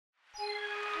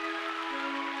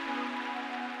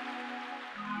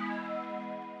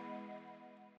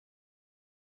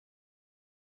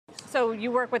So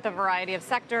you work with a variety of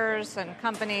sectors and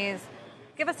companies.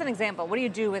 Give us an example. What do you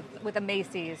do with a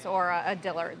Macy's or a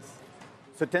Dillard's?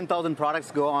 So 10,000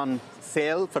 products go on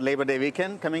sale for Labor Day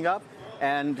weekend coming up,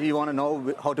 and you want to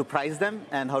know how to price them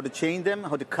and how to change them,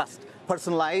 how to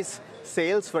personalize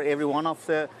sales for every one of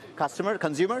the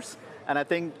consumers. And I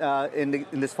think in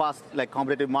this fast,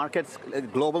 competitive markets,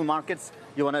 global markets,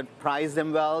 you want to price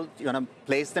them well, you want to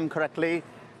place them correctly,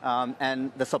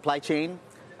 and the supply chain.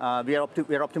 We are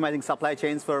optimizing supply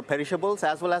chains for perishables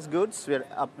as well as goods. We're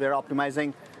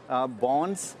optimizing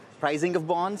bonds, pricing of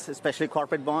bonds, especially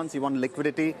corporate bonds. You want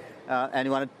liquidity, and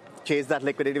you want to chase that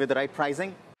liquidity with the right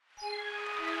pricing.